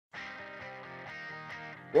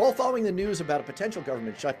We're all following the news about a potential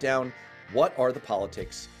government shutdown. What are the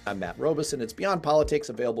politics? I'm Matt Robeson. It's Beyond Politics,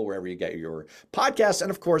 available wherever you get your podcasts, and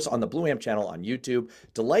of course on the Blue Amp channel on YouTube.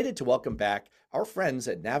 Delighted to welcome back our friends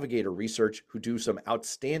at Navigator Research, who do some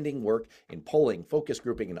outstanding work in polling, focus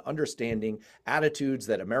grouping, and understanding attitudes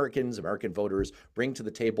that American voters bring to the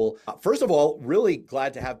table. First of all, really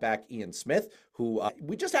glad to have back Ian Smith, who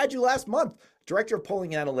we just had you last month, Director of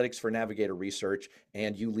Polling Analytics for Navigator Research,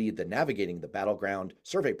 and you lead the Navigating the Battleground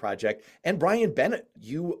Survey Project. And Bryan Bennett,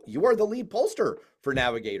 you are the lead pollster for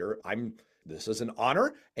Navigator. This is an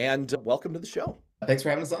honor, and welcome to the show. Thanks for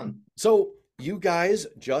having us on. So you guys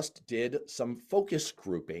just did some focus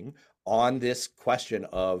grouping on this question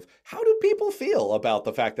of how do people feel about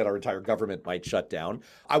the fact that our entire government might shut down.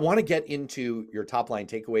 I want to get into your top line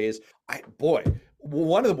takeaways.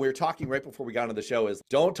 One of them we were talking right before we got into the show is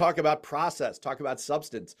don't talk about process, talk about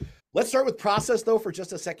substance. Let's start with process though for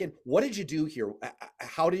just a second. What did you do here?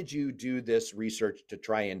 How did you do this research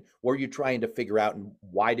what were you trying to figure out, and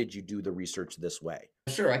why did you do the research this way?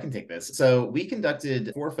 Sure, I can take this. So we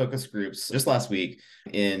conducted 4 focus groups just last week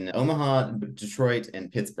in Omaha, Detroit,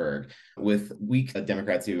 and Pittsburgh with weak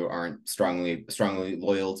Democrats who aren't strongly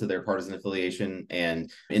loyal to their partisan affiliation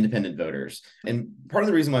and independent voters. And part of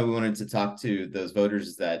the reason why we wanted to talk to those voters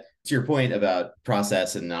is that, to your point about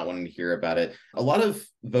process and not wanting to hear about it, a lot of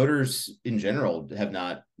voters in general have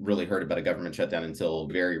not really heard about a government shutdown until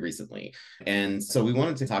very recently. And so we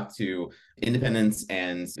wanted to talk to independents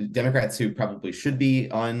and Democrats who probably should be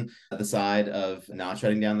on the side of not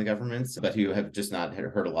shutting down the government, but who have just not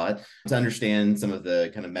heard a lot, to understand some of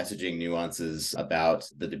the kind of messaging nuances about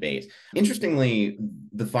the debate. Interestingly,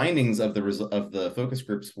 the findings of the focus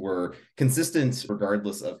groups were consistent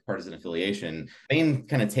regardless of partisan affiliation. Main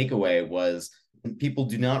kind of takeaway was people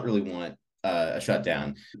do not really want a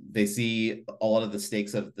shutdown. They see a lot of the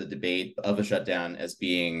stakes of the debate of a shutdown as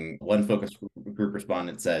being, one focus group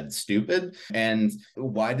respondent said, stupid. And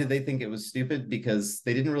why did they think it was stupid? Because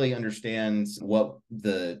they didn't really understand what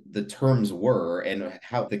the terms were and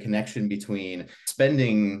how the connection between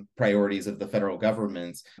spending priorities of the federal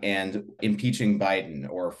government and impeaching Biden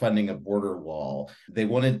or funding a border wall. They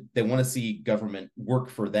want to see government work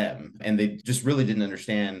for them. And they just really didn't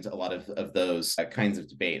understand a lot of those kinds of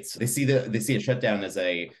debates. They see a shutdown as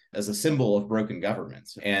a symbol of broken government,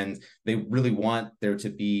 and they really want there to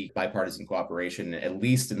be bipartisan cooperation, at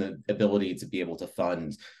least in the ability to be able to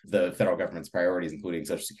fund the federal government's priorities, including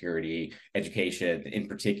Social Security, education, in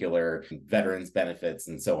particular, veterans benefits,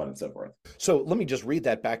 and so on and so forth. So let me just read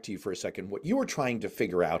that back to you for a second. What you were trying to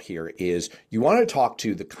figure out here is you want to talk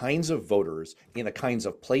to the kinds of voters in the kinds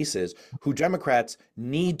of places who Democrats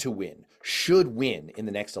need to win, should win in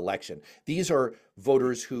the next election. These are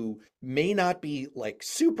voters who may not be like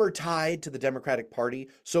super tied to the Democratic Party,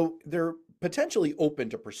 so they're potentially open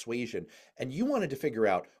to persuasion. And you wanted to figure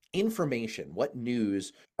out information, what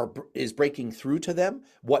news is breaking through to them,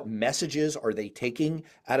 what messages are they taking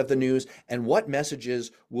out of the news, and what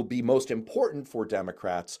messages will be most important for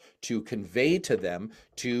Democrats to convey to them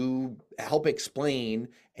to help explain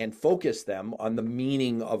and focus them on the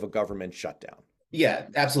meaning of a government shutdown. Yeah,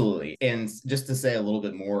 absolutely. And just to say a little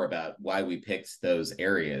bit more about why we picked those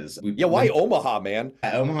areas. Why Omaha, man?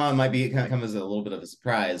 Omaha might come as a little bit of a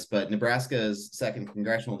surprise, but Nebraska's 2nd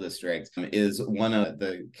congressional district is one of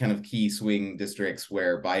the kind of key swing districts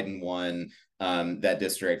where Biden won that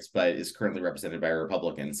district, but is currently represented by a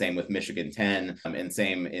Republican. Same with Michigan 10, and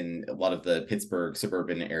same in a lot of the Pittsburgh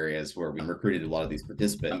suburban areas where we recruited a lot of these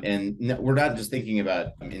participants. And we're not just thinking about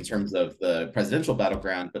in terms of the presidential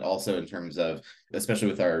battleground, but also in terms of, especially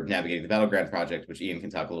with our Navigating the Battleground project, which Ian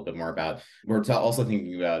can talk a little bit more about, we're also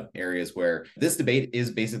thinking about areas where this debate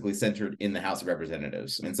is basically centered in the House of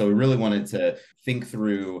Representatives. And so we really wanted to think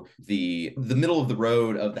through the middle of the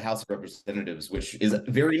road of the House of Representatives, which is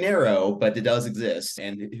very narrow, but it does exist,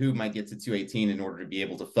 and who might get to 218 in order to be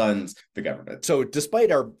able to fund the government. So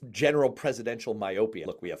despite our general presidential myopia,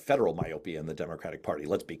 look, we have federal myopia in the Democratic Party,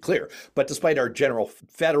 let's be clear, but despite our general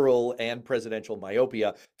federal and presidential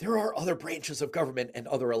myopia, there are other branches of government and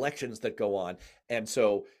other elections that go on. And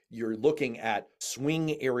so you're looking at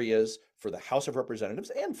swing areas for the House of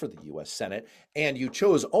Representatives and for the U.S. Senate. And you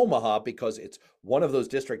chose Omaha because it's one of those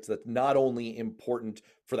districts that's not only important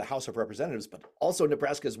for the House of Representatives, but also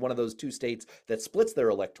Nebraska is one of those 2 states that splits their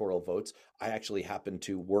electoral votes. I actually happened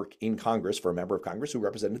to work in Congress for a member of Congress who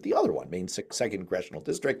represented the other one, Maine's 2nd congressional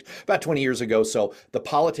district, about 20 years ago. So the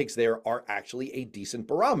politics there are actually a decent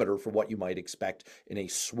barometer for what you might expect in a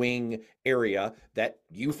swing area that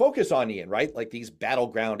you focus on, Ian, right? Like these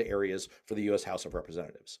battleground areas for the U.S. House of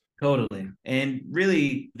Representatives. Totally. And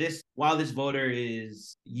really, while this voter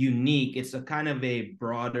is unique, it's a kind of a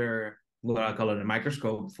broader, what I call it, a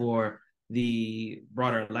microscope for the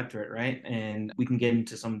broader electorate, right? And we can get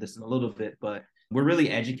into some of this in a little bit, but we're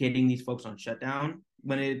really educating these folks on shutdown.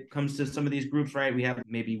 When it comes to some of these groups, right, we have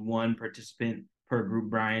maybe one participant per group,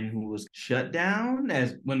 Bryan, who was shut down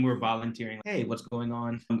as when we're volunteering, hey, what's going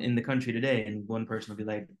on in the country today? And one person will be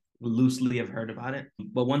like, loosely have heard about it.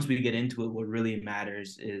 But once we get into it, what really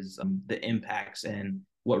matters is the impacts and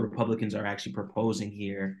what Republicans are actually proposing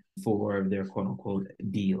here for their quote unquote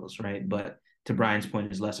deals, right? But to Bryan's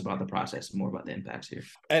point, is less about the process and more about the impacts here.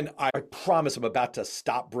 And I promise I'm about to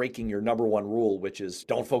stop breaking your number one rule, which is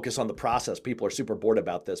don't focus on the process. People are super bored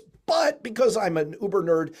about this. But because I'm an uber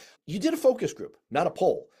nerd, you did a focus group, not a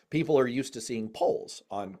poll. People are used to seeing polls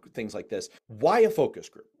on things like this. Why a focus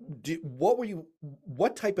group?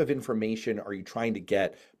 What type of information are you trying to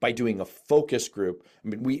get by doing a focus group? I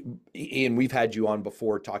mean, we've had you on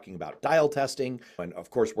before talking about dial testing. And of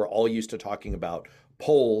course, we're all used to talking about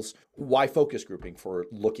polls. Why focus grouping for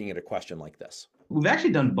looking at a question like this? We've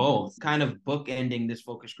actually done both, kind of bookending this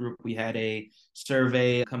focus group. We had a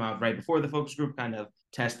survey come out right before the focus group, kind of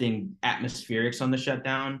testing atmospherics on the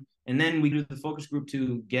shutdown. And then we do the focus group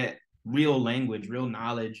to get real language, real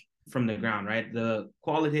knowledge from the ground, right? The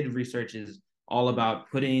qualitative research is all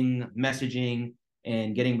about putting messaging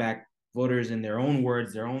and getting back voters in their own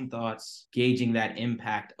words, their own thoughts, gauging that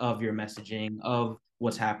impact of your messaging, of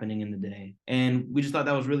what's happening in the day. And we just thought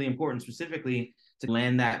that was really important, specifically to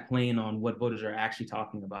land that plane on what voters are actually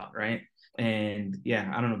talking about, right? And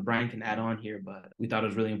yeah, I don't know, Bryan can add on here, but we thought it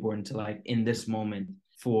was really important to, like, in this moment,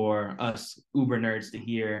 for us uber nerds to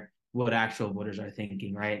hear what actual voters are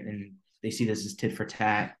thinking, right? And they see this as tit for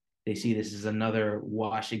tat. They see this as another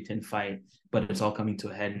Washington fight, but it's all coming to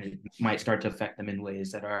a head, and it might start to affect them in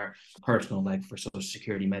ways that are personal, like for Social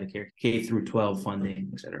Security, Medicare, K through 12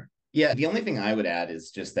 funding, et cetera. Yeah, the only thing I would add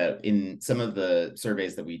is just that in some of the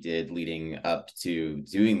surveys that we did leading up to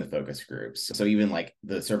doing the focus groups, so even like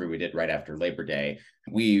the survey we did right after Labor Day,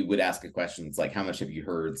 we would ask questions like, how much have you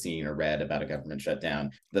heard, seen, or read about a government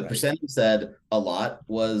shutdown? The percentage said a lot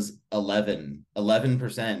was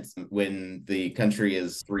 11% when the country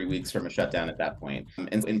is 3 weeks from a shutdown at that point.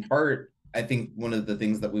 And in part, I think one of the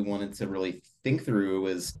things that we wanted to really think through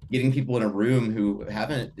was getting people in a room who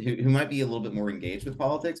might be a little bit more engaged with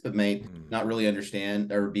politics, but may not really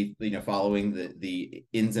understand or be, following the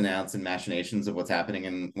ins and outs and machinations of what's happening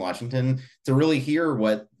in Washington, to really hear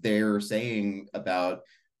what they're saying about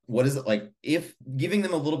what is it like, if giving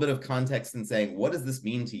them a little bit of context and saying, what does this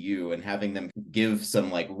mean to you? And having them give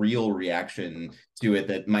some like real reaction to it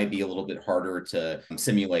that might be a little bit harder to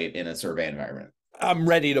simulate in a survey environment. I'm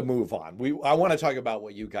ready to move on. I want to talk about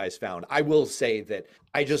what you guys found. I will say that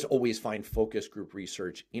I just always find focus group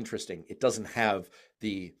research interesting. It doesn't have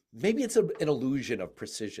maybe it's an illusion of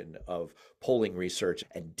precision of polling research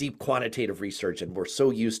and deep quantitative research. And we're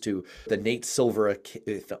so used to the Nate Silver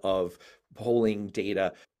of polling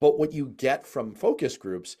data. But what you get from focus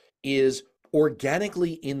groups is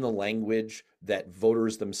organically in the language that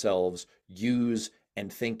voters themselves use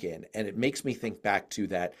and think in. And it makes me think back to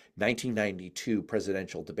that 1992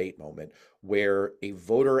 presidential debate moment where a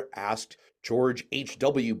voter asked George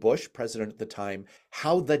H.W. Bush, president at the time,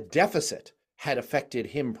 how the deficit had affected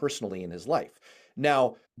him personally in his life.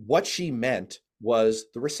 Now, what she meant was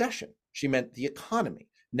the recession. She meant the economy.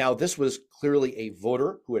 Now, this was clearly a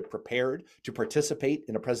voter who had prepared to participate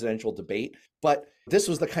in a presidential debate, but this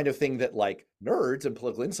was the kind of thing that like nerds and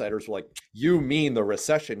political insiders were like, you mean the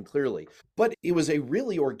recession, clearly. But it was a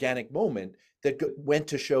really organic moment that went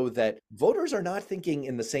to show that voters are not thinking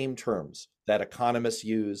in the same terms that economists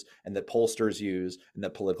use and that pollsters use and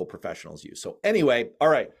that political professionals use. So anyway, all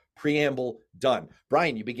right, preamble done.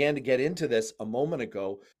 Bryan, you began to get into this a moment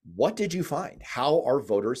ago. What did you find? How are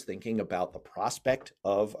voters thinking about the prospect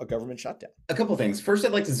of a government shutdown? A couple of things. First,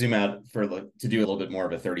 I'd like to zoom out to do a little bit more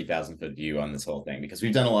of a 30,000 foot view on this whole thing, because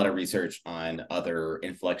we've done a lot of research on other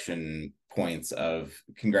inflection points of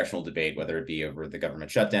congressional debate, whether it be over the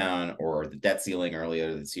government shutdown or the debt ceiling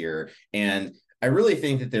earlier this year. And I really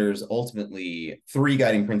think that there's ultimately three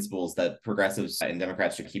guiding principles that progressives and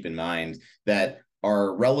Democrats should keep in mind that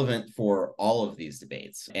are relevant for all of these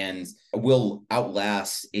debates and will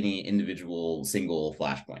outlast any individual single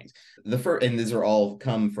flashpoint. And these are all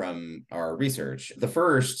come from our research. The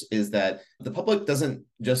first is that the public doesn't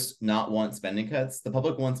just not want spending cuts. The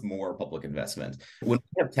public wants more public investment. When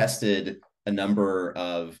we have tested a number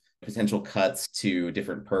of potential cuts to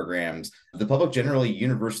different programs, the public generally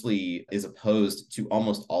universally is opposed to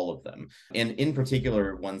almost all of them. And in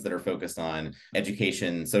particular, ones that are focused on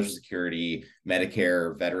education, Social Security,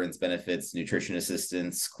 Medicare, veterans benefits, nutrition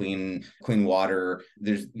assistance, clean water.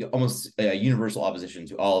 There's almost a universal opposition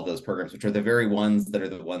to all of those programs, which are the very ones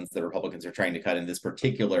that Republicans are trying to cut in this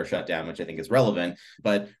particular shutdown, which I think is relevant,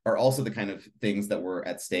 but are also the kind of things that were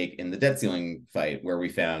at stake in the debt ceiling fight, where we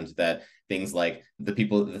found that things like the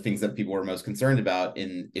things that people were most concerned about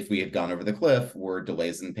if we had gone over the cliff were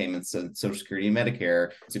delays in payments to Social Security and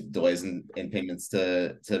Medicare, delays in payments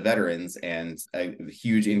to veterans, and a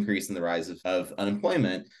huge increase in the rise of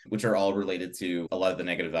unemployment, which are all related to a lot of the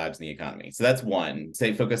negative vibes in the economy. So that's one.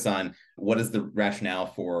 Say focus on what is the rationale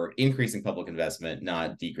for increasing public investment,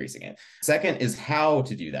 not decreasing it. Second is how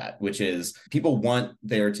to do that, which is people want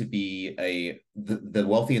there to be the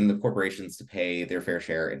wealthy and the corporations to pay their fair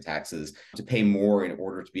share in taxes, to pay more in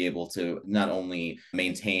order to be able to not only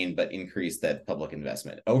maintain but increase that public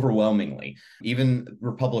investment. Overwhelmingly, even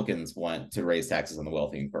Republicans want to raise taxes on the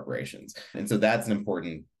wealthy and corporations. And so that's an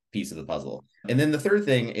important piece of the puzzle. And then the third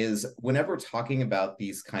thing is, whenever talking about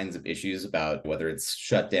these kinds of issues, about whether it's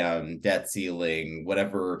shutdown, debt ceiling,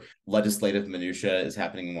 whatever legislative minutia is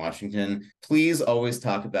happening in Washington, please always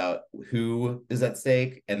talk about who is at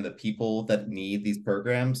stake and the people that need these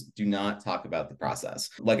programs. Do not talk about the process.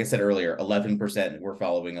 Like I said earlier, 11% were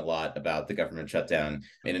following a lot about the government shutdown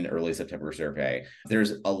in an early September survey.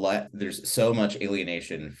 There's so much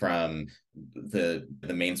alienation from the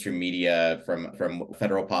mainstream media, from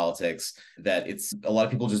federal politics, that it's a lot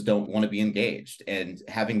of people just don't want to be engaged, and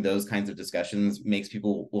having those kinds of discussions makes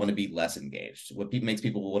people want to be less engaged. What makes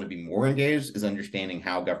people want to be more engaged is understanding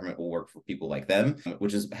how government will work for people like them,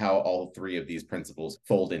 which is how all three of these principles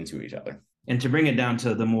fold into each other. And to bring it down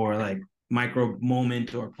to the more like micro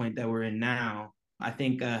moment or point that we're in now, I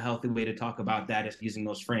think a healthy way to talk about that is using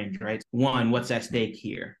those frames, right? One, what's at stake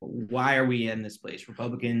here? Why are we in this place?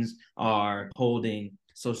 Republicans are holding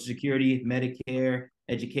Social Security, Medicare,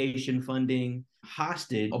 education funding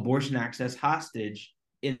hostage, abortion access hostage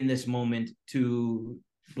in this moment to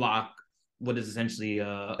block what is essentially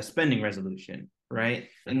a spending resolution, right?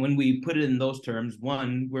 And when we put it in those terms,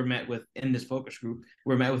 one, we're met with, in this focus group,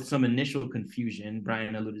 we're met with some initial confusion.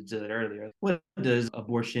 Bryan alluded to it earlier. What does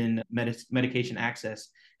abortion medication access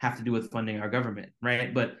have to do with funding our government,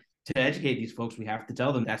 right? But to educate these folks, we have to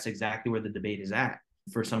tell them that's exactly where the debate is at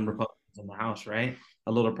for some Republicans in the House, right?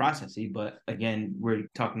 A little processy, but again, we're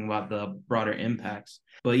talking about the broader impacts.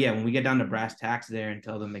 But yeah, when we get down to brass tacks there and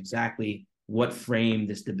tell them exactly what frame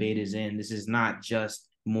this debate is in, this is not just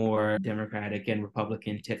more Democratic and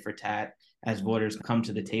Republican tit for tat as voters come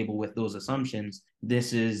to the table with those assumptions.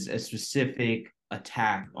 This is a specific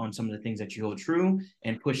attack on some of the things that you hold true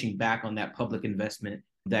and pushing back on that public investment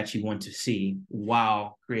that you want to see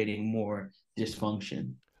while creating more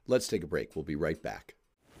dysfunction. Let's take a break. We'll be right back.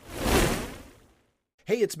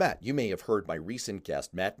 Hey, it's Matt. You may have heard my recent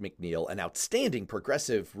guest, Matt McNeil, an outstanding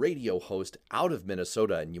progressive radio host out of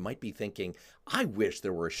Minnesota, and you might be thinking, I wish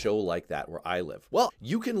there were a show like that where I live. Well,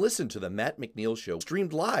 you can listen to the Matt McNeil Show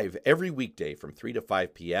streamed live every weekday from 3 to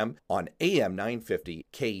 5 p.m. on AM 950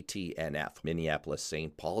 KTNF, Minneapolis,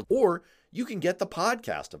 St. Paul, or you can get the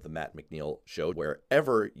podcast of the Matt McNeil Show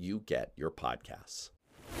wherever you get your podcasts.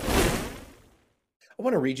 I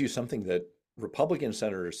want to read you something that Republican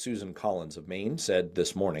Senator Susan Collins of Maine said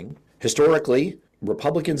this morning. Historically,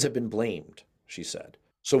 Republicans have been blamed, she said.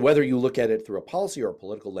 So whether you look at it through a policy or a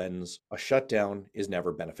political lens, a shutdown is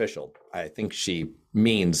never beneficial. I think she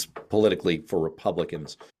means politically for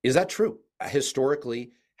Republicans. Is that true?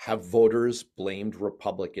 Historically, have voters blamed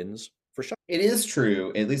Republicans for shutdown? It is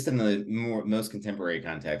true, at least in the most contemporary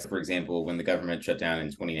context. For example, when the government shut down in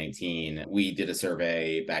 2019, we did a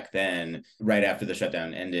survey back then, right after the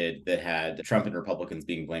shutdown ended, that had Trump and Republicans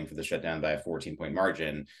being blamed for the shutdown by a 14-point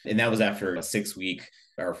margin. And that was after a 6-week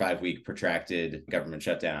or 5-week protracted government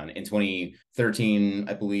shutdown. In 2013,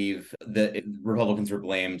 I believe the Republicans were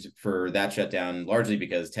blamed for that shutdown largely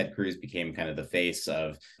because Ted Cruz became kind of the face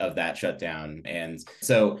of that shutdown. And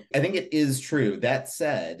so I think it is true. That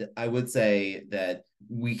said, I would say that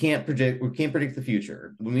we can't predict the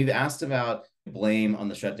future. When we've asked about blame on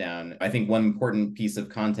the shutdown, I think one important piece of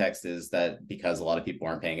context is that because a lot of people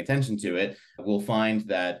aren't paying attention to it, we'll find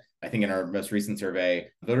that I think in our most recent survey,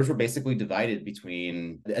 voters were basically divided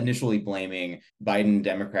between initially blaming Biden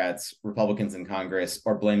Democrats, Republicans in Congress,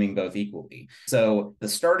 or blaming both equally. So the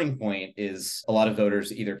starting point is a lot of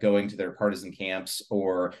voters either going to their partisan camps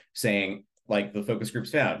or saying, like the focus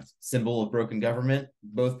groups found, symbol of broken government,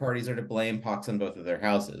 both parties are to blame, pox on both of their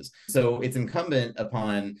houses. So it's incumbent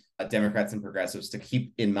upon Democrats and progressives to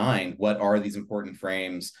keep in mind what are these important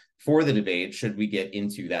frames for the debate should we get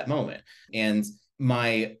into that moment. And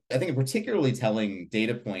I think a particularly telling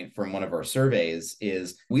data point from one of our surveys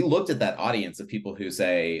is we looked at that audience of people who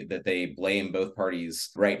say that they blame both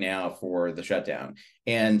parties right now for the shutdown.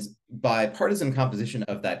 And by partisan composition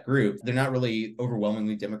of that group, they're not really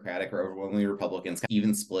overwhelmingly Democratic or overwhelmingly Republicans,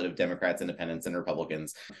 even split of Democrats, independents, and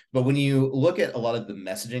Republicans. But when you look at a lot of the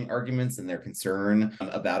messaging arguments and their concern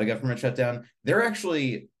about a government shutdown, they're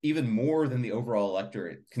actually even more than the overall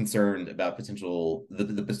electorate concerned about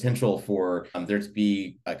the potential for there to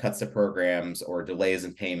be cuts to programs or delays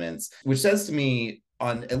in payments, which says to me,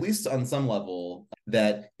 at least on some level,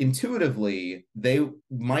 that intuitively they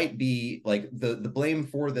might be like the blame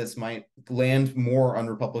for this might land more on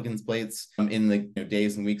Republicans' plates in the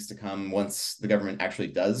days and weeks to come once the government actually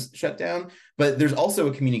does shut down. But there's also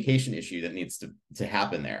a communication issue that needs to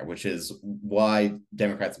happen there, which is why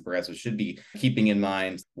Democrats and progressives should be keeping in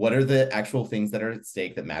mind what are the actual things that are at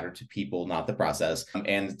stake that matter to people, not the process,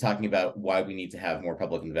 and talking about why we need to have more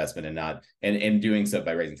public investment and doing so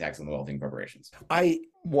by raising taxes on the wealthy and corporations. I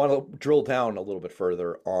want to drill down a little bit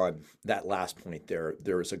further on that last point there.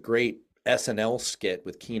 There's a great SNL skit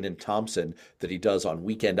with Kenan Thompson that he does on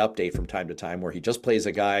Weekend Update from time to time where he just plays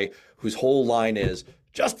a guy whose whole line is,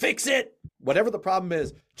 just fix it. Whatever the problem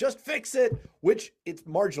is, just fix it, which it's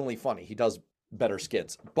marginally funny. He does better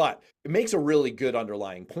skits, but it makes a really good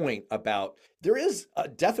underlying point about there is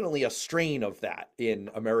definitely a strain of that in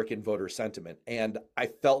American voter sentiment. And I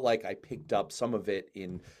felt like I picked up some of it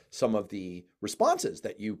in some of the responses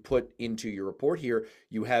that you put into your report here.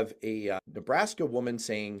 You have a Nebraska woman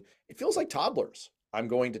saying, it feels like toddlers. I'm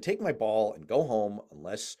going to take my ball and go home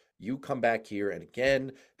unless you come back here. And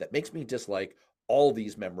again, that makes me dislike all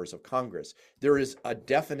these members of Congress. There is a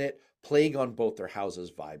definite plague on both their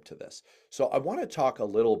houses vibe to this. So I want to talk a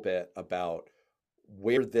little bit about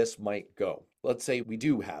where this might go. Let's say we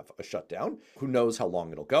do have a shutdown. Who knows how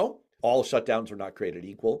long it'll go? All shutdowns are not created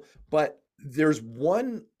equal, but there's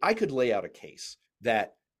one, I could lay out a case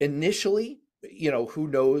that initially, who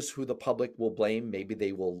knows who the public will blame? Maybe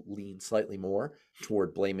they will lean slightly more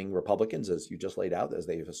toward blaming Republicans, as you just laid out, as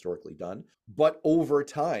they've historically done. But over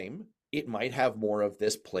time, it might have more of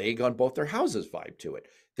this plague on both their houses vibe to it.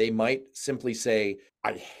 They might simply say,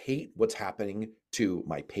 I hate what's happening to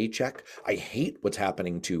my paycheck. I hate what's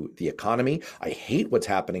happening to the economy. I hate what's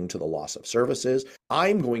happening to the loss of services.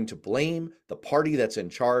 I'm going to blame the party that's in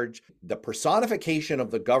charge. The personification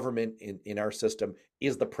of the government in our system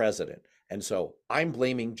is the president. And so I'm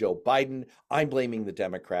blaming Joe Biden. I'm blaming the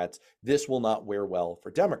Democrats. This will not wear well for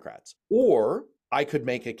Democrats. Or I could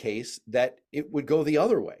make a case that it would go the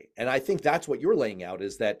other way. And I think that's what you're laying out,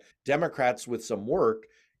 is that Democrats with some work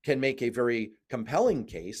can make a very compelling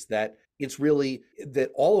case that it's really that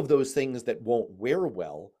all of those things that won't wear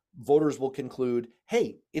well, voters will conclude,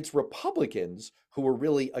 hey, it's Republicans who are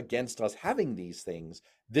really against us having these things.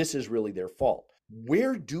 This is really their fault.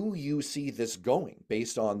 Where do you see this going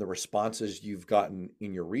based on the responses you've gotten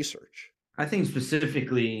in your research? I think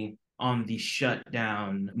specifically on the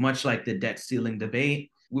shutdown, much like the debt ceiling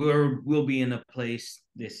debate, we'll be in a place,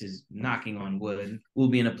 this is knocking on wood, we'll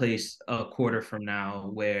be in a place a quarter from now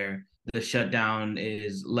where the shutdown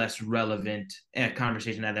is less relevant at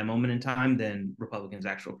conversation at that moment in time than Republicans'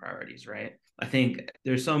 actual priorities, right? I think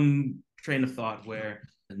there's some train of thought where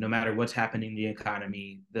no matter what's happening in the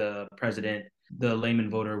economy, the president, the layman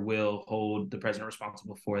voter will hold the president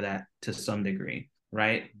responsible for that to some degree,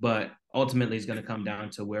 right? But ultimately it's going to come down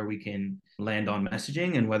to where we can land on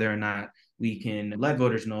messaging and whether or not we can let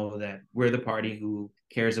voters know that we're the party who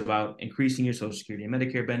cares about increasing your Social Security and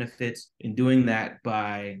Medicare benefits, and doing that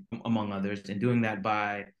by, among others, and doing that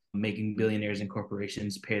by making billionaires and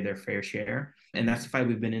corporations pay their fair share. And that's the fight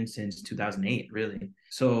we've been in since 2008, really.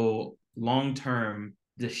 So long term,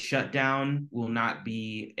 the shutdown will not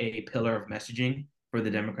be a pillar of messaging for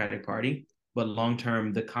the Democratic Party. But long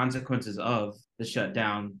term, the consequences of the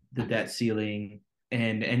shutdown, the debt ceiling,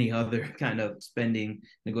 and any other kind of spending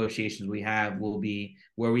negotiations we have will be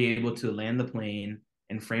where we're able to land the plane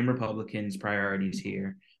and frame Republicans' priorities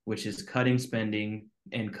here, which is cutting spending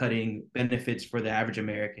and cutting benefits for the average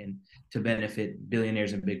American to benefit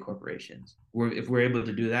billionaires and big corporations. If we're able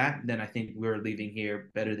to do that, then I think we're leaving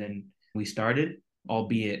here better than we started,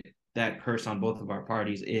 albeit that curse on both of our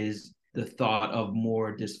parties is the thought of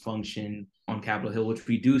more dysfunction on Capitol Hill, which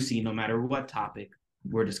we do see no matter what topic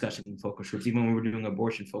we're discussing in focus groups. Even when we're doing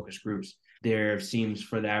abortion focus groups, there seems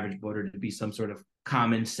for the average voter to be some sort of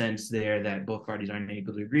common sense there that both parties aren't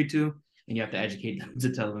able to agree to. and you have to educate them to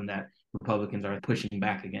tell them that Republicans are pushing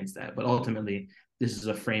back against that. But ultimately, this is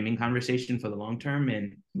a framing conversation for the long term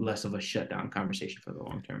and less of a shutdown conversation for the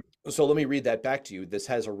long term. So let me read that back to you. This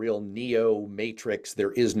has a real Neo Matrix,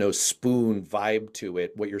 there is no spoon vibe to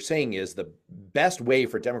it. What you're saying is the best way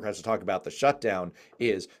for Democrats to talk about the shutdown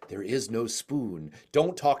is there is no spoon.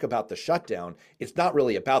 Don't talk about the shutdown. It's not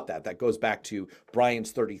really about that. That goes back to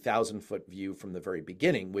Bryan's 30,000 foot view from the very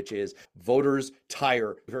beginning, which is voters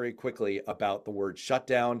tire very quickly about the word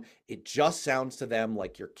shutdown. It just sounds to them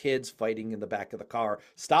like your kids fighting in the back of the car.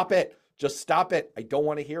 Stop it. Just stop it. I don't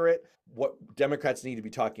want to hear it. What Democrats need to be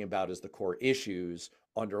talking about is the core issues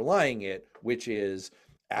underlying it, which is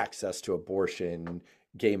access to abortion,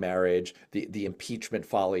 gay marriage, the impeachment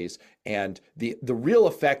follies, and the real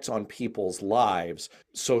effects on people's lives,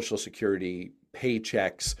 Social Security,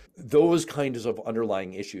 paychecks, those kinds of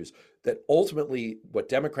underlying issues that ultimately what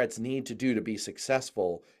Democrats need to do to be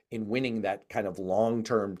successful in winning that kind of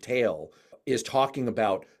long-term tail is talking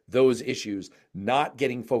about those issues, not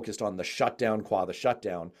getting focused on the shutdown qua the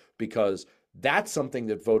shutdown, because that's something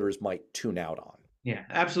that voters might tune out on. Yeah,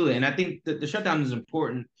 absolutely. And I think that the shutdown is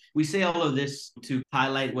important. We say all of this to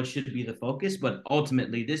highlight what should be the focus, but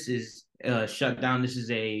ultimately this is a shutdown. This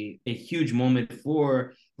is a huge moment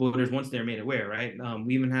for voters once they're made aware, right?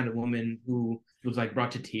 We even had a woman who was like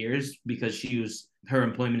brought to tears because her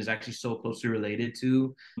employment is actually so closely related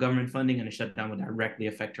to government funding, and a shutdown would directly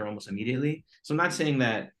affect her almost immediately. So I'm not saying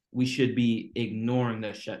that we should be ignoring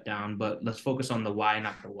the shutdown, but let's focus on the why,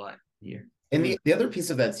 not the what here. And the other piece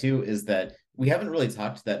of that too is that we haven't really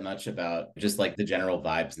talked that much about just like the general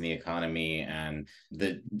vibes in the economy and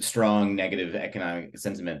the strong negative economic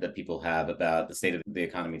sentiment that people have about the state of the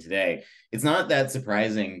economy today. It's not that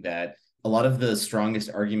surprising that a lot of the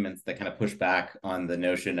strongest arguments that kind of push back on the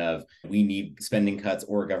notion of we need spending cuts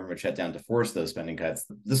or government shutdown to force those spending cuts,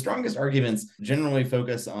 the strongest arguments generally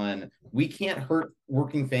focus on we can't hurt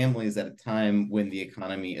working families at a time when the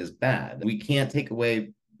economy is bad. We can't take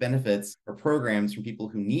away benefits or programs from people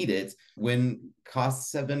who need it when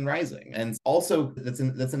costs have been rising. And also that's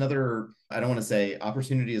another, I don't want to say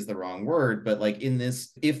opportunity is the wrong word, but like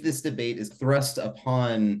if this debate is thrust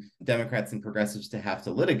upon Democrats and progressives to have to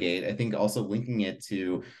litigate, I think also linking it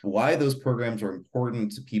to why those programs are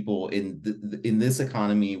important to people in this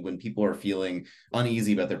economy when people are feeling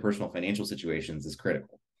uneasy about their personal financial situations is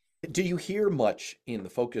critical. Do you hear much in the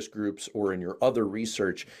focus groups or in your other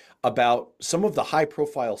research about some of the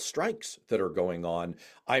high-profile strikes that are going on?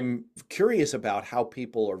 I'm curious about how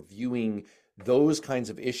people are viewing those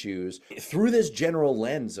kinds of issues through this general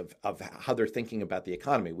lens of how they're thinking about the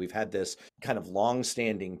economy. We've had this kind of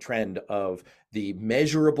long-standing trend of the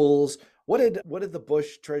measurables. What did the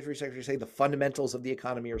Bush Treasury Secretary say? The fundamentals of the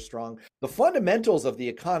economy are strong. The fundamentals of the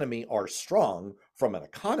economy are strong from an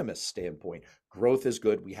economist standpoint. Growth is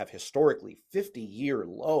good. We have historically 50-year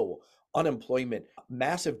low unemployment,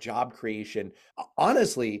 massive job creation.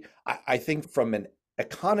 Honestly, I think from an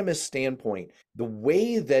economist standpoint, the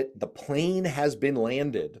way that the plane has been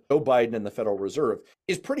landed, Joe Biden and the Federal Reserve,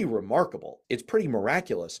 is pretty remarkable. It's pretty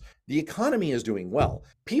miraculous. The economy is doing well.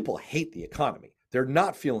 People hate the economy. They're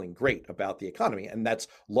not feeling great about the economy, and that's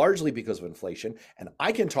largely because of inflation. And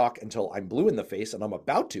I can talk until I'm blue in the face, and I'm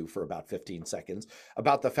about to for about 15 seconds,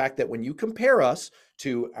 about the fact that when you compare us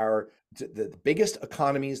to the biggest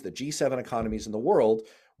economies, the G7 economies in the world,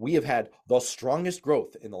 we have had the strongest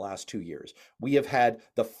growth in the last 2 years. We have had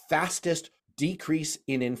the fastest decrease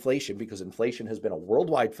in inflation because inflation has been a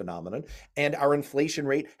worldwide phenomenon, and our inflation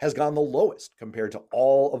rate has gone the lowest compared to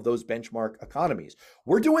all of those benchmark economies.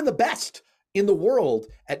 We're doing the best in the world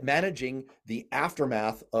at managing the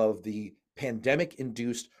aftermath of the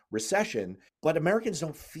pandemic-induced recession, but Americans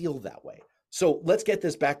don't feel that way. So let's get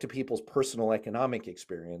this back to people's personal economic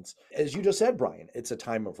experience. As you just said, Bryan, it's a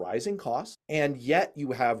time of rising costs, and yet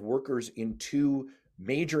you have workers in two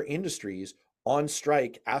major industries on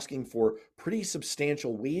strike asking for pretty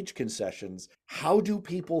substantial wage concessions. How do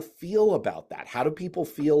people feel about that? How do people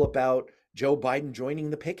feel about Joe Biden joining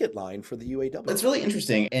the picket line for the UAW? That's really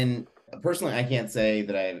interesting. And personally, I can't say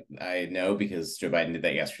that I know because Joe Biden did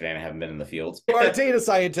that yesterday and I haven't been in the field. You are a data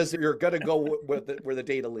scientist. You're going to go where the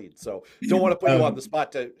data leads. So don't want to put you on the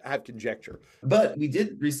spot to have conjecture. But we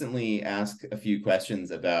did recently ask a few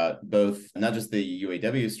questions about both not just the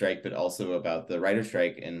UAW strike, but also about the writer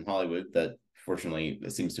strike in Hollywood that fortunately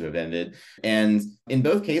seems to have ended. And in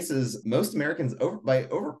both cases, most Americans by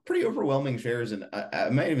pretty overwhelming shares, and I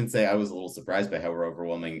might even say I was a little surprised by how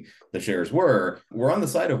overwhelming the shares were on the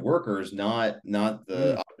side of workers, not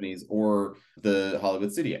the companies or the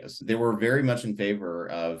Hollywood studios. They were very much in favor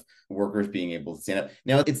of workers being able to stand up.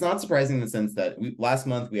 Now, it's not surprising in the sense that last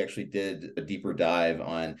month we actually did a deeper dive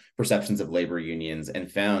on perceptions of labor unions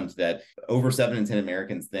and found that over 7 in 10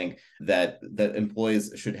 Americans think that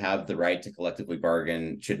employees should have the right to collectively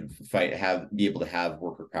bargain, should be able to have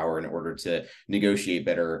worker power in order to negotiate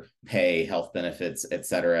better pay, health benefits,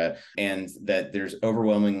 etc., and that there's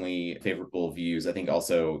overwhelmingly favorable views. I think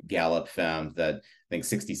also Gallup found that I think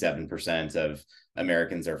 67% of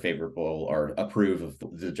Americans are favorable or approve of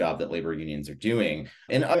the job that labor unions are doing.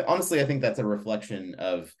 And honestly, I think that's a reflection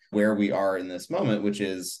of where we are in this moment, which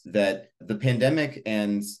is that the pandemic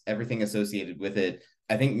and everything associated with it,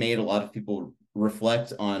 I think, made a lot of people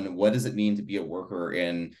reflect on what does it mean to be a worker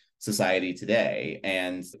in society today?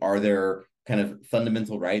 And are there kind of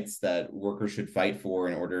fundamental rights that workers should fight for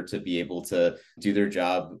in order to be able to do their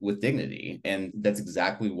job with dignity? And that's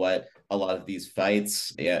exactly what a lot of these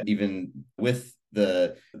fights, even with I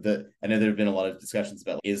know there have been a lot of discussions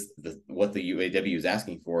about what the UAW is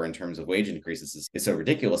asking for in terms of wage increases is so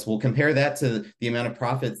ridiculous. We'll compare that to the amount of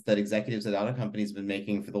profits that executives at auto companies have been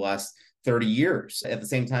making for the last 30 years at the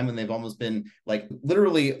same time when they've almost been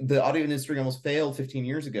literally the auto industry almost failed 15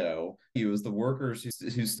 years ago. It was the workers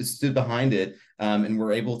who stood behind it and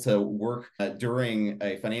were able to work during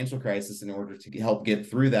a financial crisis in order to help get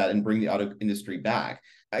through that and bring the auto industry back.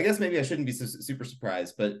 I guess maybe I shouldn't be super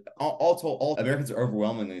surprised, but all told, all Americans are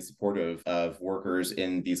overwhelmingly supportive of workers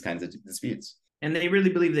in these kinds of disputes. And they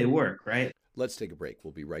really believe they work, right? Let's take a break.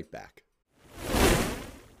 We'll be right back.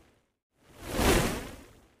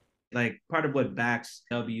 Part of what backs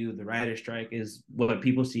the writer strike, is what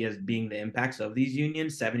people see as being the impacts of these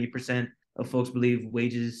unions. 70% of folks believe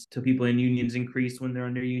wages to people in unions increase when they're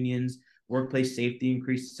under unions. Workplace safety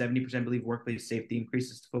increases. 70% believe workplace safety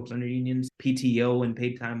increases to folks under unions. PTO and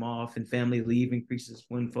paid time off and family leave increases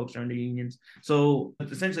when folks are under unions. So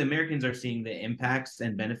essentially, Americans are seeing the impacts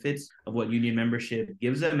and benefits of what union membership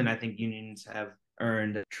gives them. And I think unions have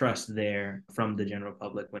earned trust there from the general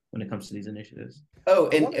public when it comes to these initiatives. Oh,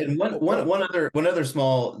 and one other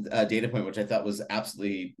small data point, which I thought was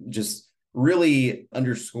absolutely just really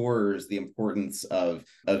underscores the importance of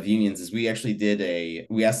unions, is we actually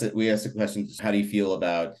asked a question: how do you feel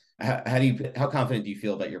about how confident do you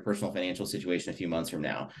feel about your personal financial situation a few months from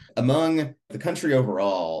now? Among the country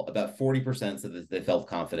overall, about 40% said that they felt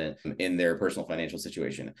confident in their personal financial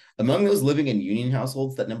situation. Among those living in union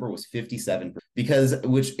households, that number was 57%,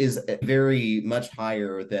 which is very much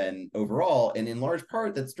higher than overall. And in large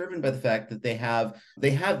part, that's driven by the fact that they have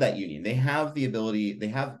that union. They have the ability, they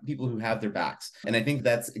have people who have their backs. And I think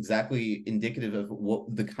that's exactly indicative of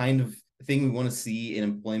what the kind of thing we want to see in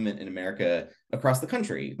employment in America across the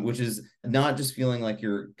country, which is not just feeling like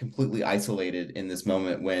you're completely isolated in this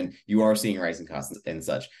moment when you are seeing rising costs and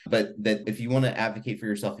such, but that if you want to advocate for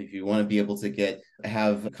yourself, if you want to be able to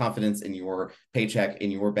have confidence in your paycheck,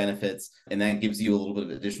 in your benefits, and that gives you a little bit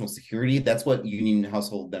of additional security, that's what union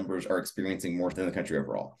household members are experiencing more than the country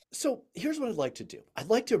overall. So here's what I'd like to do. I'd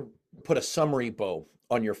like to put a summary bow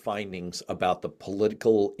on your findings about the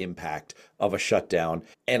political impact of a shutdown.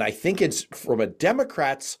 And I think it's, from a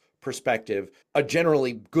Democrat's perspective, a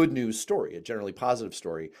generally good news story, a generally positive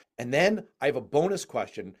story. And then I have a bonus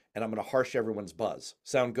question, and I'm going to harsh everyone's buzz.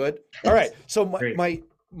 Sound good? All right. So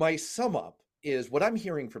my sum up is, what I'm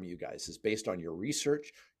hearing from you guys is based on your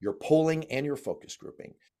research, your polling, and your focus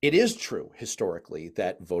grouping. It is true historically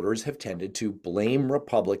that voters have tended to blame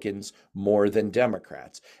Republicans more than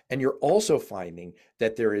Democrats. And you're also finding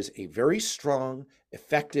that there is a very strong,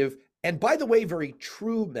 effective, and by the way, very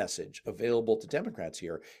true message available to Democrats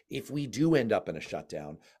here, if we do end up in a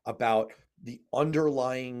shutdown, about the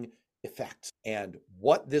underlying effects and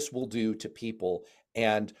what this will do to people,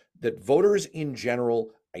 and that voters in general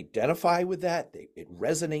identify with that. It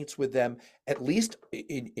resonates with them, at least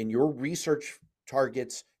in your research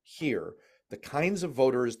targets here, the kinds of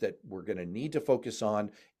voters that we're going to need to focus on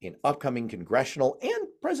in upcoming congressional and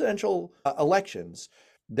presidential elections,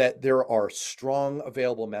 that there are strong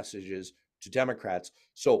available messages to Democrats.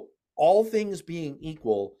 So all things being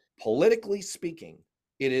equal, politically speaking,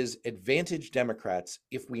 it is advantage Democrats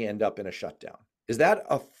if we end up in a shutdown. Is that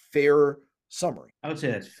a fair summary? I would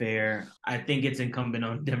say that's fair. I think it's incumbent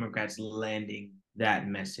on Democrats landing that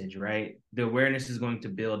message, right? The awareness is going to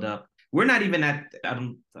build up. We're not even at,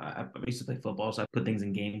 I used to play football, so I put things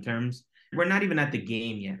in game terms. We're not even at the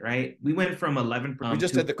game yet, right? We went from 11%. We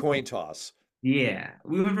just had the coin toss. Yeah,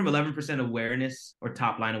 we went from 11% awareness or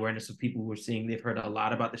top line awareness of people who were seeing they've heard a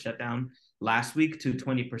lot about the shutdown last week to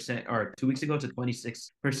 20%, or 2 weeks ago to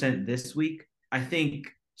 26% this week. I think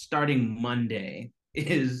starting Monday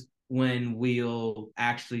is when we'll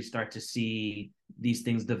actually start to see these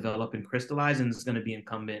things develop and crystallize, and it's going to be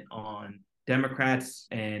incumbent on Democrats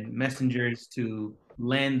and messengers to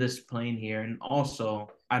land this plane here. And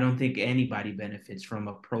also, I don't think anybody benefits from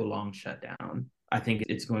a prolonged shutdown. I think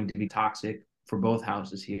it's going to be toxic for both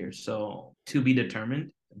houses here. So to be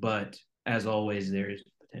determined, but as always, there is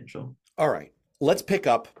potential. All right, let's pick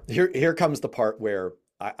up. Here comes the part where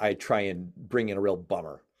I try and bring in a real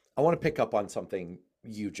bummer. I want to pick up on something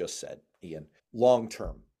you just said, Ian. Long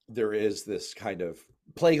term, there is this kind of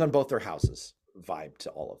plague on both their houses vibe to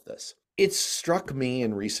all of this. It's struck me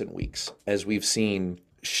in recent weeks as we've seen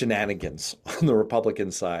shenanigans on the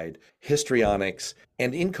Republican side, histrionics,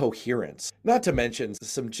 and incoherence, not to mention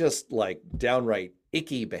some just like downright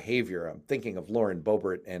icky behavior. I'm thinking of Lauren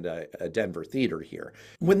Boebert and a Denver theater here.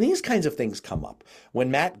 When these kinds of things come up,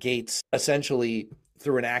 when Matt Gaetz essentially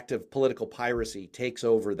through an act of political piracy takes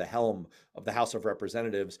over the helm of the House of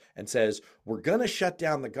Representatives and says, we're going to shut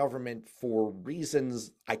down the government for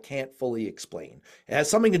reasons I can't fully explain. It has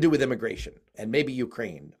something to do with immigration and maybe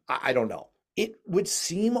Ukraine. I don't know. It would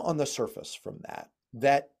seem on the surface from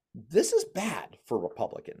that this is bad for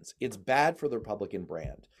Republicans. It's bad for the Republican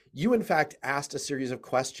brand. You, in fact, asked a series of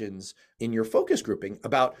questions in your focus grouping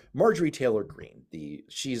about Marjorie Taylor Greene.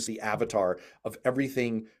 She's the avatar of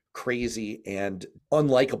everything crazy and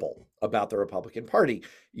unlikable about the Republican Party.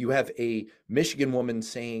 You have a Michigan woman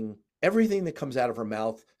saying everything that comes out of her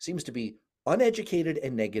mouth seems to be uneducated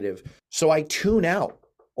and negative. So I tune out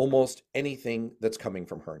almost anything that's coming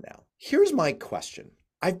from her now. Here's my question.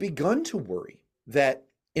 I've begun to worry that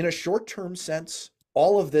in a short-term sense,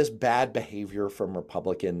 all of this bad behavior from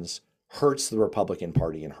Republicans hurts the Republican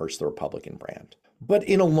Party and hurts the Republican brand. But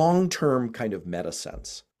in a long-term kind of meta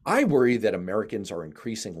sense, I worry that Americans are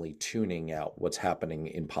increasingly tuning out what's happening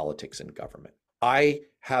in politics and government. I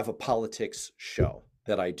have a politics show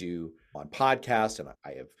that I do on podcasts, and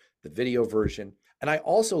I have the video version. And I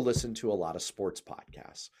also listen to a lot of sports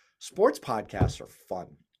podcasts. Sports podcasts are fun.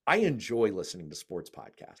 I enjoy listening to sports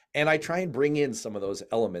podcasts. And I try and bring in some of those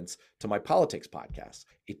elements to my politics podcast.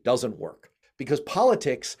 It doesn't work because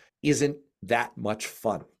politics isn't that much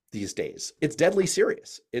fun these days. It's deadly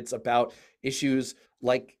serious. It's about issues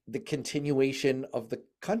like the continuation of the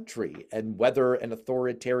country and whether an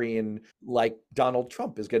authoritarian like Donald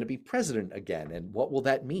Trump is going to be president again. And what will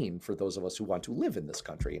that mean for those of us who want to live in this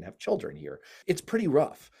country and have children here? It's pretty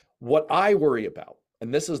rough. What I worry about,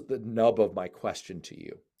 and this is the nub of my question to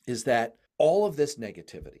you, is that all of this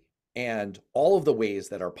negativity and all of the ways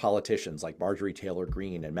that our politicians like Marjorie Taylor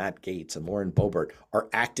Greene and Matt Gaetz and Lauren Boebert are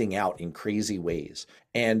acting out in crazy ways.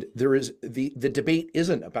 And there is the debate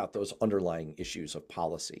isn't about those underlying issues of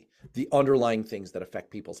policy, the underlying things that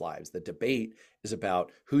affect people's lives. The debate is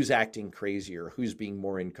about who's acting crazier, who's being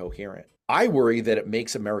more incoherent. I worry that it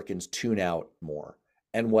makes Americans tune out more.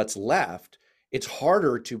 And what's left, it's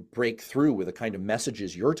harder to break through with the kind of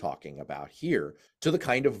messages you're talking about here to the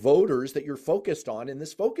kind of voters that you're focused on in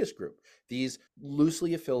this focus group. These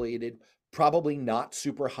loosely affiliated, probably not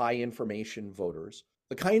super high information voters,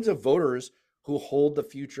 the kinds of voters who hold the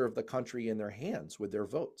future of the country in their hands with their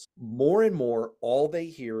votes. More and more, all they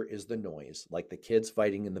hear is the noise, like the kids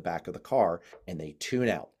fighting in the back of the car, and they tune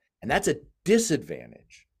out. And that's a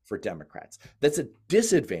disadvantage for Democrats. That's a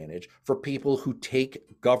disadvantage for people who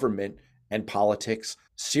take government and politics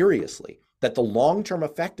seriously, that the long-term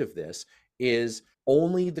effect of this is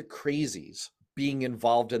only the crazies being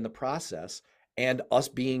involved in the process and us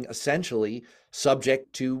being essentially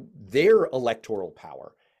subject to their electoral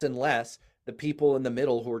power, unless the people in the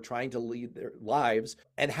middle who are trying to lead their lives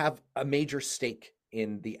and have a major stake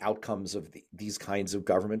in the outcomes of these kinds of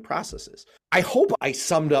government processes. I hope I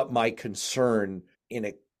summed up my concern in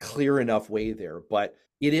a clear enough way there, but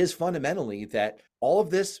it is fundamentally that all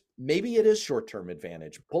of this, maybe it is short-term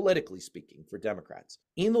advantage, politically speaking, for Democrats.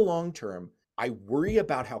 In the long term, I worry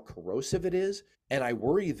about how corrosive it is, and I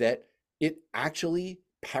worry that it actually,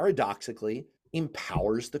 paradoxically,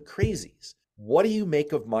 empowers the crazies. What do you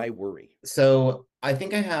make of my worry? So I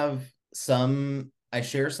think I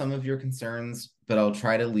share some of your concerns, but I'll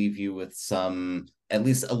try to leave you with at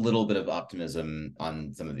least a little bit of optimism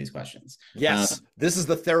on some of these questions. Yes, this is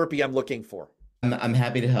the therapy I'm looking for. I'm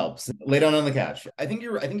happy to help. So lay down on the couch. I think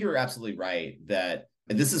you're absolutely right that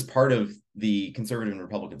this is part of the conservative and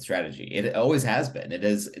Republican strategy. It always has been. It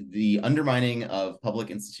is the undermining of public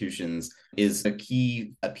institutions is a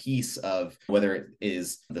piece of whether it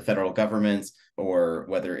is the federal government or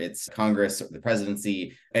whether it's Congress or the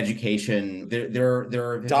presidency, education. There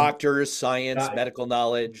are doctors, science, medical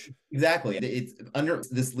knowledge. Exactly.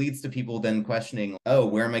 This leads to people then questioning, oh,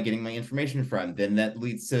 where am I getting my information from? Then that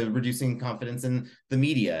leads to reducing confidence in the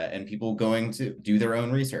media and people going to do their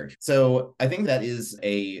own research. So I think that is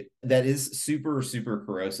super, super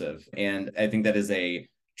corrosive. And I think that is a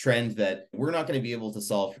trend that we're not going to be able to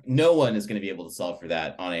solve. No one is going to be able to solve for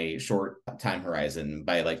that on a short time horizon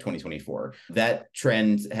by like 2024. That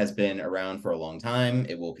trend has been around for a long time.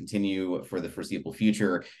 It will continue for the foreseeable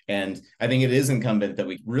future. And I think it is incumbent that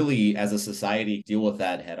we really, as a society, deal with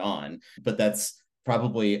that head on. But that's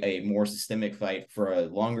probably a more systemic fight for a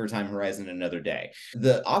longer time horizon another day.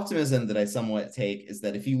 The optimism that I somewhat take is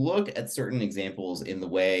that if you look at certain examples in the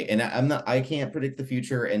way, and I can't predict the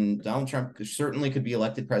future, and Donald Trump certainly could be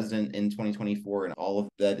elected president in 2024, and all of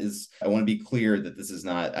that is, I want to be clear that this is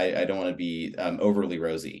not, I don't want to be overly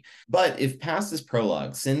rosy. But if past this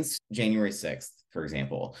prologue, since January 6th, for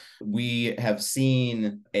example, we have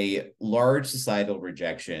seen a large societal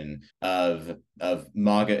rejection of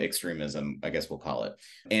MAGA extremism, I guess we'll call it.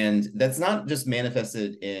 And that's not just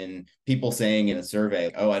manifested in people saying in a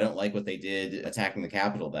survey, oh, I don't like what they did attacking the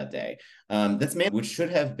Capitol that day. Which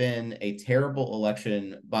should have been a terrible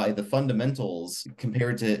election by the fundamentals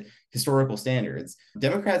compared to historical standards.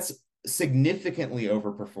 Democrats significantly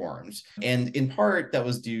overperformed. And in part, that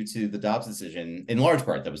was due to the Dobbs decision. In large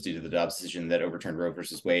part, that was due to the Dobbs decision that overturned Roe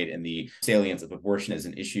versus Wade and the salience of abortion as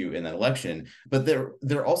an issue in that election. But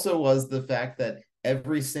there also was the fact that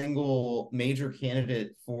every single major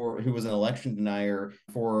candidate who was an election denier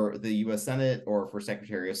for the U.S. Senate or for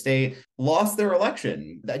Secretary of State lost their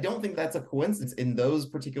election. I don't think that's a coincidence in those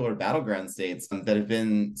particular battleground states that have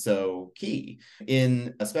been so key.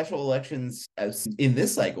 In special elections in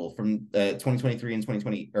this cycle from 2023 and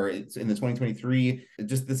 2020, or in the 2023,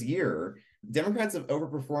 just this year, Democrats have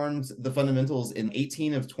overperformed the fundamentals in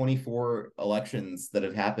 18 of 24 elections that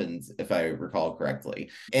have happened, if I recall correctly.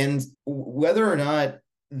 And whether or not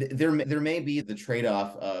there may be the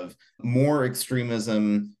trade-off of more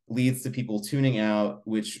extremism leads to people tuning out,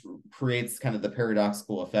 which creates kind of the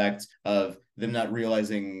paradoxical effect of them not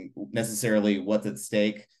realizing necessarily what's at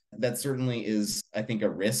stake. That certainly is, I think, a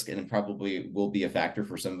risk, and it probably will be a factor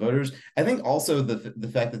for some voters. I think also the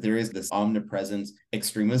fact that there is this omnipresent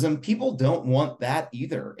extremism, people don't want that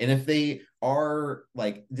either. And if they are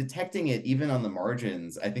like detecting it even on the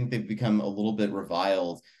margins, I think they've become a little bit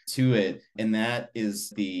reviled to it. And that is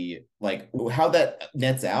the, like, how that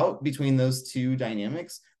nets out between those two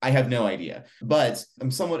dynamics, I have no idea. But I'm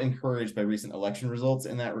somewhat encouraged by recent election results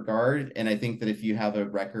in that regard. And I think that if you have a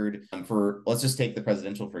record for, let's just take the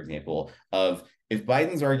presidential, for example, of if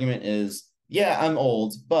Biden's argument is, yeah, I'm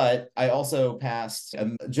old, but I also passed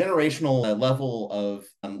a generational level of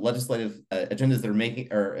legislative agendas that are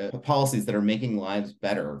making, or policies that are making lives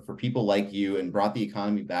better for people like you and brought the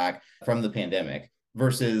economy back from the pandemic,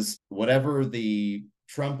 versus whatever the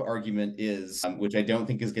Trump argument is, which I don't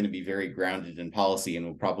think is going to be very grounded in policy and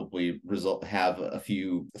will probably have a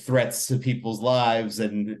few threats to people's lives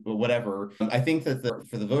and whatever. I think that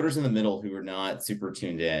for the voters in the middle who are not super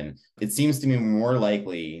tuned in, it seems to me more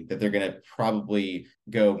likely that they're going to probably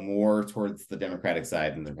go more towards the Democratic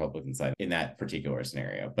side than the Republican side in that particular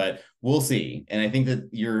scenario. But we'll see. And I think that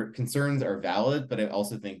your concerns are valid, but I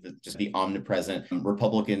also think that just the omnipresent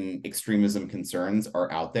Republican extremism concerns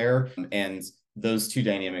are out there. And those two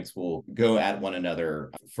dynamics will go at one another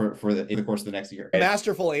in the course of the next year.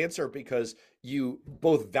 Masterful answer, because you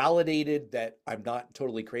both validated that I'm not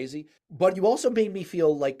totally crazy, but you also made me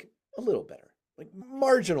feel like a little better, like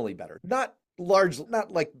marginally better, not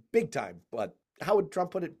like big time, but how would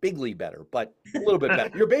Trump put it? Bigly better, but a little bit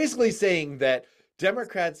better. You're basically saying that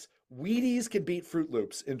Democrats, Wheaties can beat Fruit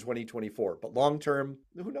Loops in 2024, but long term,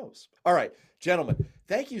 who knows? All right, gentlemen,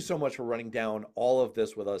 thank you so much for running down all of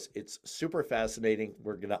this with us. It's super fascinating.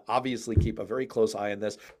 We're going to obviously keep a very close eye on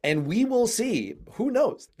this, and we will see. Who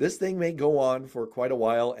knows? This thing may go on for quite a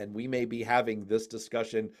while, and we may be having this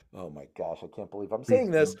discussion. Oh my gosh, I can't believe I'm saying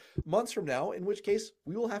this, months from now, in which case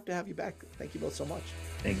we will have to have you back. Thank you both so much.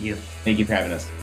 Thank you. Thank you for having us.